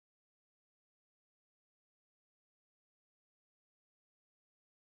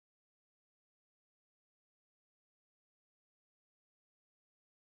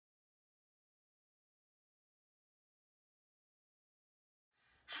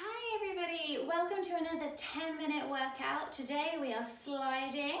Hi everybody, welcome to another 10-minute workout. Today we are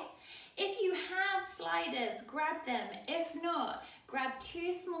sliding. If you have sliders, grab them. If not, grab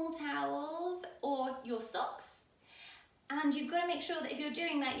 2 small towels or your socks. And you've got to make sure that if you're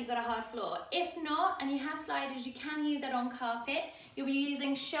doing that, you've got a hard floor. If not, and you have sliders, you can use it on carpet. You'll be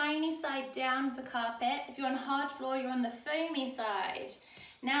using shiny side down for carpet. If you're on hard floor, you're on the foamy side.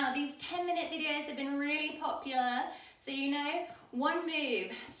 Now, these 10-minute videos have been really popular, so you know, one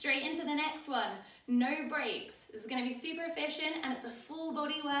move, straight into the next one, no breaks. This is going to be super efficient and it's a full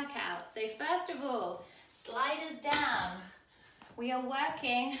body workout. So first of all, sliders down. We are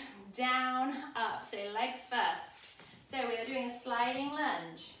working down, up, so legs first. So we are doing a sliding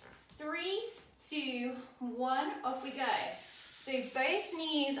lunge. 3, 2, 1, off we go. So both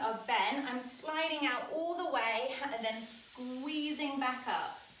knees are bent. I'm sliding out all the way and then squeezing back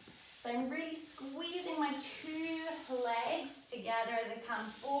up. So I'm really squeezing my 2 legs together as I come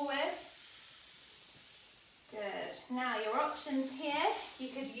forward. Good. Now your options here, you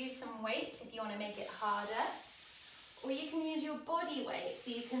could use some weights if you want to make it harder, or you can use your body weight,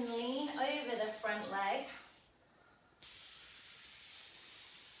 so you can lean over the front leg.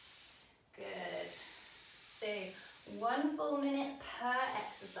 Good. So 1 full minute per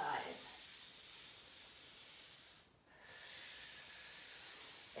exercise.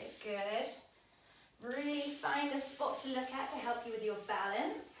 So good. Really find a spot to look at to help you with your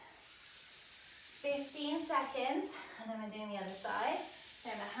balance. 15 seconds, and then we're doing the other side. So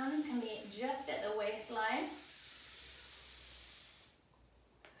my hands can be just at the waistline.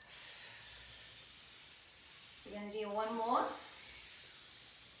 We're going to do 1 more.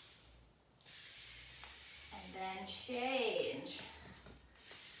 And then change.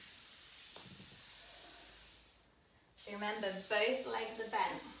 So remember, both legs are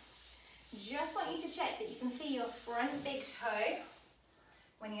bent. Just want you to check that you can see your front big toe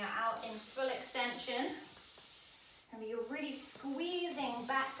when you're out in full extension. Remember, you're really squeezing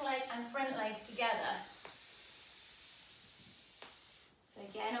back leg and front leg together. So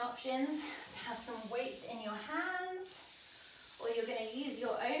again, options to have some weight in your hands, or you're going to use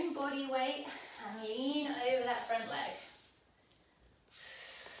your own body weight and lean over that front leg.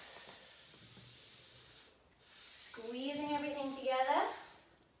 Squeezing everything together.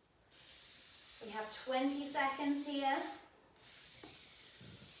 We have 20 seconds here.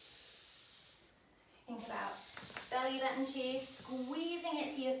 Think about belly button 2, squeezing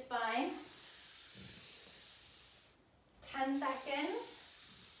it to your spine. 10 seconds.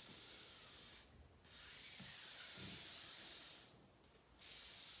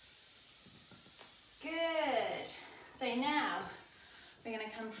 Good. So now we're going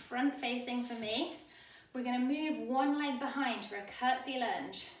to come front facing for me. We're going to move 1 leg behind for a curtsy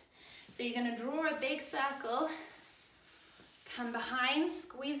lunge. So you're going to draw a big circle, come behind,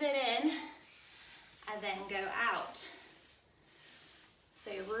 squeeze it in, and then go out.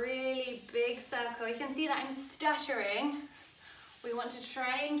 So really big circle. You can see that I'm stuttering. We want to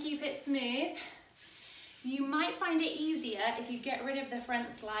try and keep it smooth. You might find it easier if you get rid of the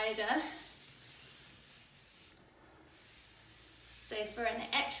front slider. So for an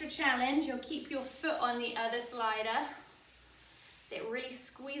extra challenge, you'll keep your foot on the other slider. So really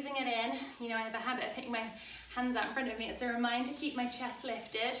squeezing it in. You know, I have a habit of putting my hands out in front of me. It's a reminder to keep my chest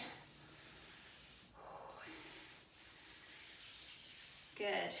lifted.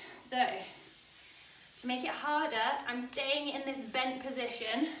 Good. So to make it harder, I'm staying in this bent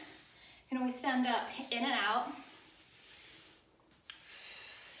position. You can always stand up, in and out.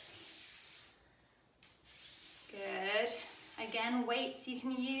 Good. Again, weights you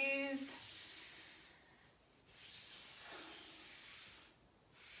can use.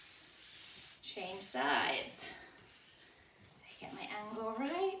 Change sides. So get my angle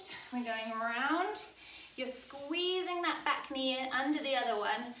right. We're going around. You're squeezing that back knee under the other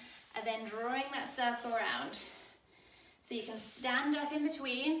one and then drawing that circle around. So you can stand up in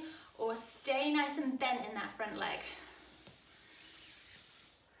between or stay nice and bent in that front leg.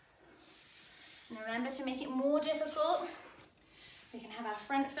 And remember, to make it more difficult, we can have our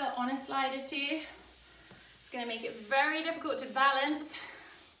front foot on a slider too. It's going to make it very difficult to balance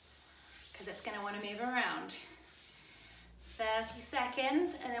because it's going to want to move around. 30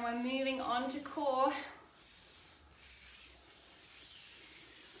 seconds, and then we're moving on to core.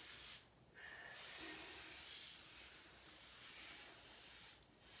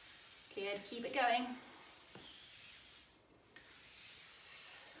 Good, keep it going.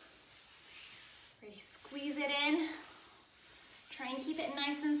 Really squeeze it in. Try and keep it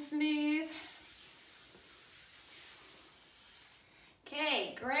nice and smooth.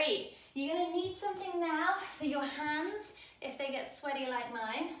 Okay, great. You're going to need something now for your hands if they get sweaty like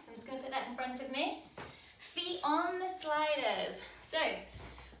mine. So I'm just going to put that in front of me. Feet on the sliders. So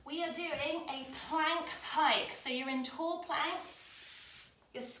we are doing a plank pike. So you're in tall plank,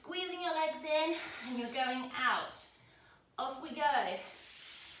 you're squeezing your legs in and you're going out. Off we go.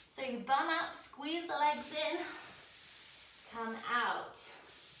 So you bum up, squeeze the legs in, come out.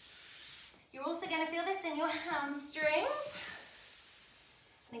 You're also going to feel this in your hamstrings.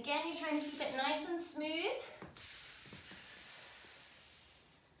 And again, you're trying to keep it nice and smooth.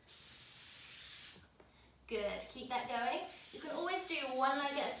 Good, keep that going. You can always do one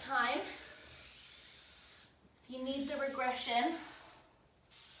leg at a time. If you need the regression,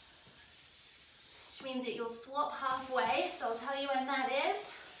 which means that you'll swap halfway, so I'll tell you when that is.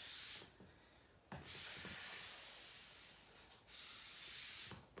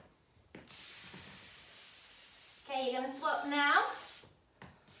 Okay, you're going to swap now.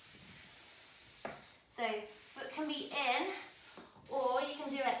 So foot can be in, or you can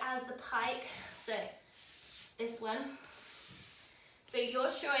do it as the pike. So this one. So your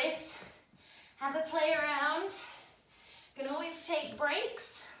choice. Have a play around. You can always take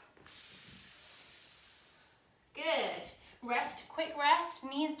breaks. Good. Rest, quick rest,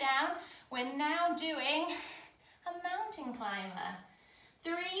 knees down. We're now doing a mountain climber.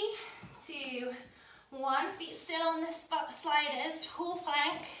 3, 2, 1. Feet still on the sliders, tall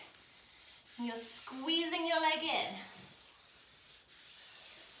plank. And you're squeezing your leg in.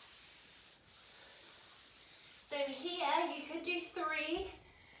 So here you could do 3,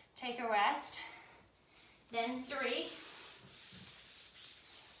 take a rest, then 3,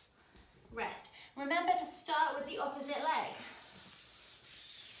 rest. Remember to start with the opposite leg.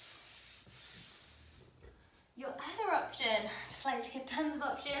 Your other option, just like to give tons of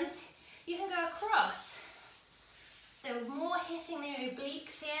options, you can go across. So more hitting the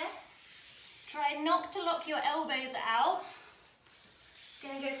obliques here. Try not to lock your elbows out.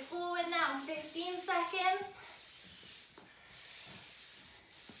 Gonna go forward now, 15 seconds.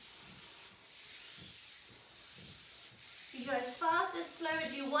 You go as fast, as slow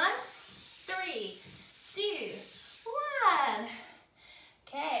as you want. 3, 2, 1.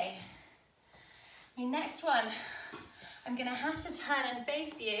 Okay. Your next one, I'm gonna have to turn and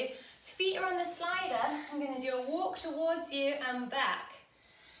face you. Feet are on the slider. I'm gonna do a walk towards you and back.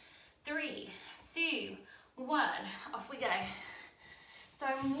 3, 2, 1. Off we go. So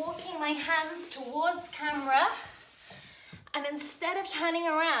I'm walking my hands towards camera, and instead of turning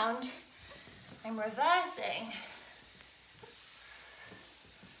around, I'm reversing.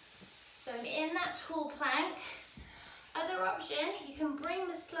 So I'm in that tall plank. Other option, you can bring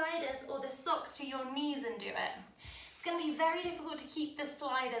the sliders or the socks to your knees and do it. It's going to be very difficult to keep the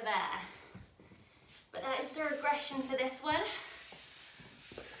slider there. But that is the regression for this one.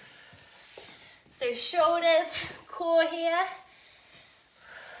 So shoulders, core here.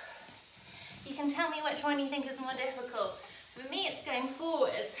 You can tell me which one you think is more difficult. For me, it's going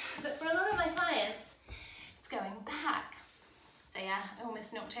forwards, but for a lot of my clients, it's going back. So yeah, I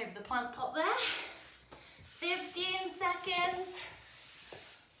almost knocked over the plant pot there. 15 seconds.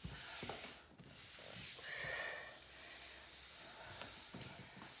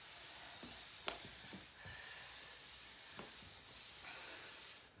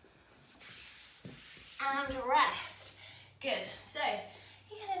 And rest. Good. So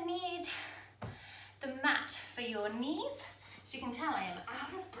you're gonna need the mat for your knees. As you can tell, I am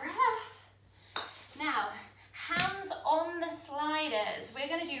out of breath. Now, hands on the sliders. We're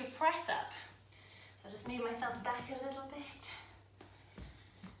gonna do press up. So I'll just move myself back a little bit.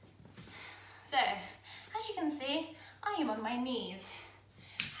 So, as you can see, I am on my knees.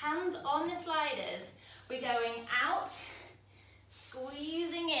 Hands on the sliders. We're going out,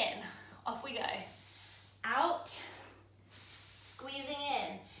 squeezing in. Off we go. Out, squeezing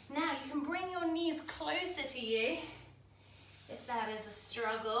in. Now you can bring your knees closer to you if that is a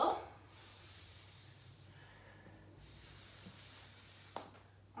struggle.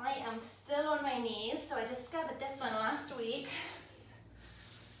 I am still on my knees, so I discovered this one last week.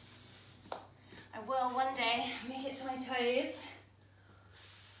 I will one day make it to my toes.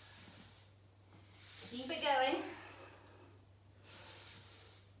 Keep it going.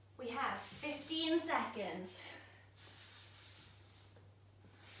 We have 15 seconds.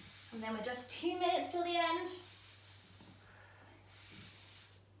 And then we're just 2 minutes till the end.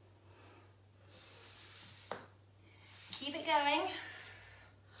 Keep it going.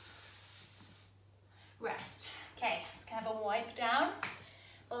 Rest. Okay, just gonna have a wipe down.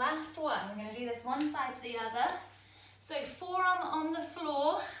 Last one, we're gonna do this one side to the other. So forearm on the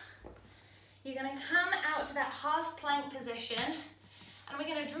floor. You're gonna come out to that half plank position, and we're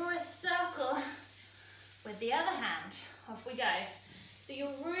gonna draw a circle with the other hand. Off we go. So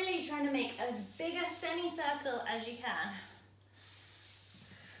you're really trying to make as big a semicircle as you can.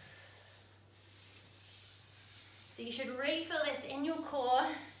 So you should really feel this in your core.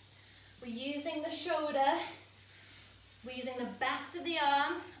 We're using the shoulder, we're using the backs of the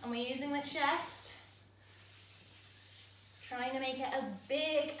arm, and we're using the chest. Trying to make it as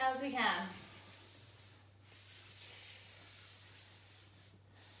big as we can.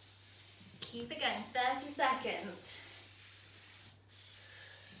 Keep it going, 30 seconds.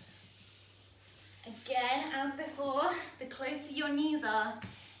 Again, as before, the closer your knees are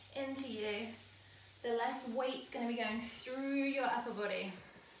into you, the less weight's going to be going through your upper body.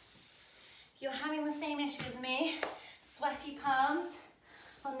 If you're having the same issue as me, sweaty palms,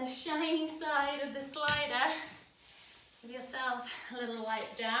 on the shiny side of the slider, give yourself a little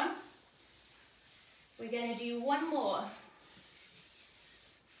wipe down. We're going to do one more.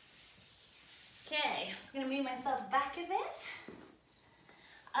 Okay, I'm just going to move myself back a bit.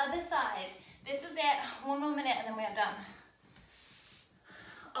 Other side. This is it. One more minute and then we are done.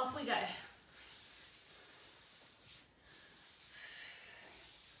 Off we go.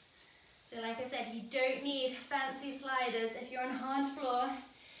 So like I said, you don't need fancy sliders. If you're on hard floor,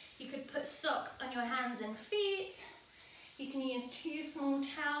 you could put socks on your hands and feet. You can use 2 small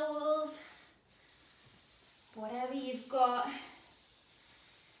towels, whatever you've got.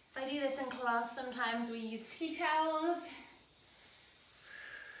 If I do this in class, sometimes we use tea towels.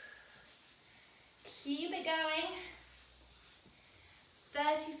 Keep it going.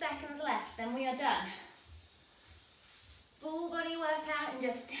 30 seconds left, then we are done. Full body workout in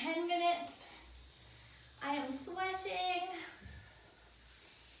just 10 minutes. I am sweating.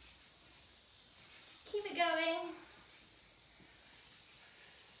 Keep it going.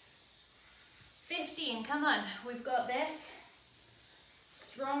 15, come on, we've got this.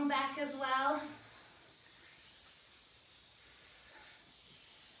 Strong back as well.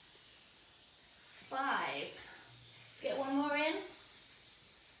 5. Get one more in.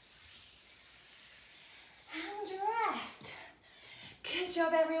 And rest. Good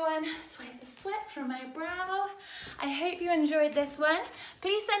job, everyone. Swipe the sweat from my brow. I hope you enjoyed this one.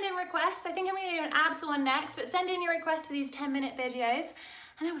 Please send in requests. I think I'm going to do an abs one next, but send in your requests for these 10-minute videos,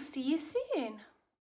 and I will see you soon.